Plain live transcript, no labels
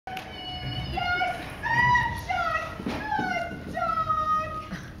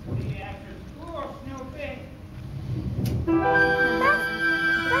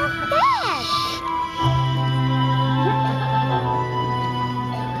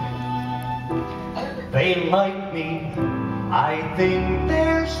They like me, I think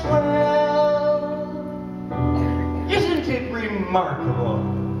they're swell. Isn't it remarkable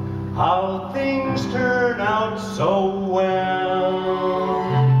how things turn out so well?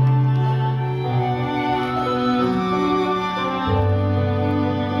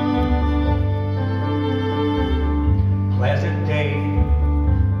 Pleasant day,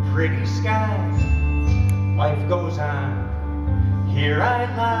 pretty skies, life goes on, here I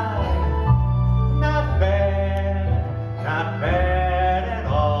lie. Not bad at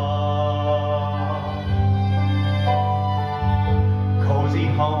all. Cozy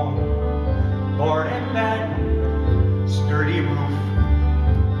home, board and bed, sturdy roof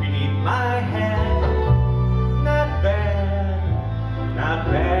beneath my head. Not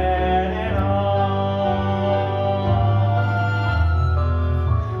bad at all.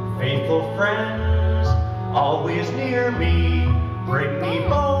 Faithful friends, always near me, bring me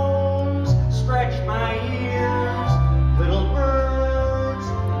bones, stretch my ears, little birds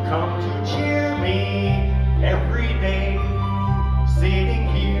come to cheer me every day, sitting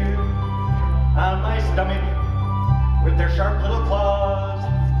here on my stomach with their sharp little claws,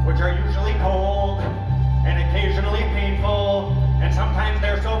 which are usually cold and occasionally painful, and sometimes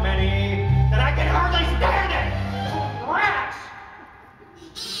there's so many that I can hardly stand it! Rats!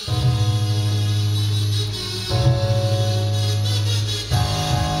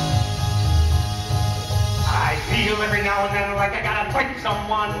 Feel every now and then like I gotta fight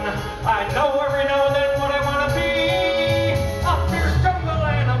someone. I know every now and then what I wanna be. A fierce jungle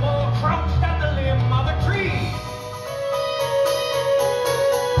animal crouched on the limb of a tree.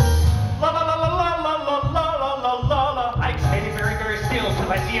 La la la la la la la la la la la. I stay very, very still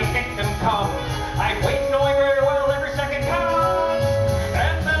till I see a victim come. I wait knowing very well every second counts.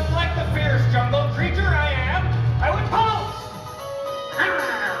 And then like the fierce jungle creature I am, I would pounce.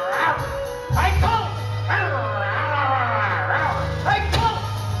 I pounce.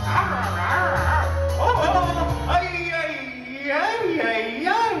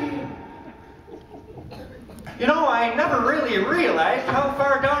 You know, I never really realized how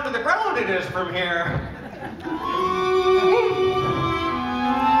far down to the ground it is from here.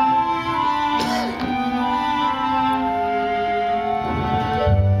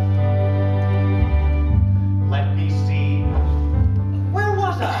 Let me see. Where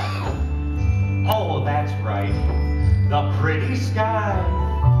was I? Oh, that's right. The pretty sky.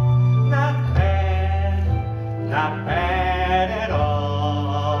 Not bad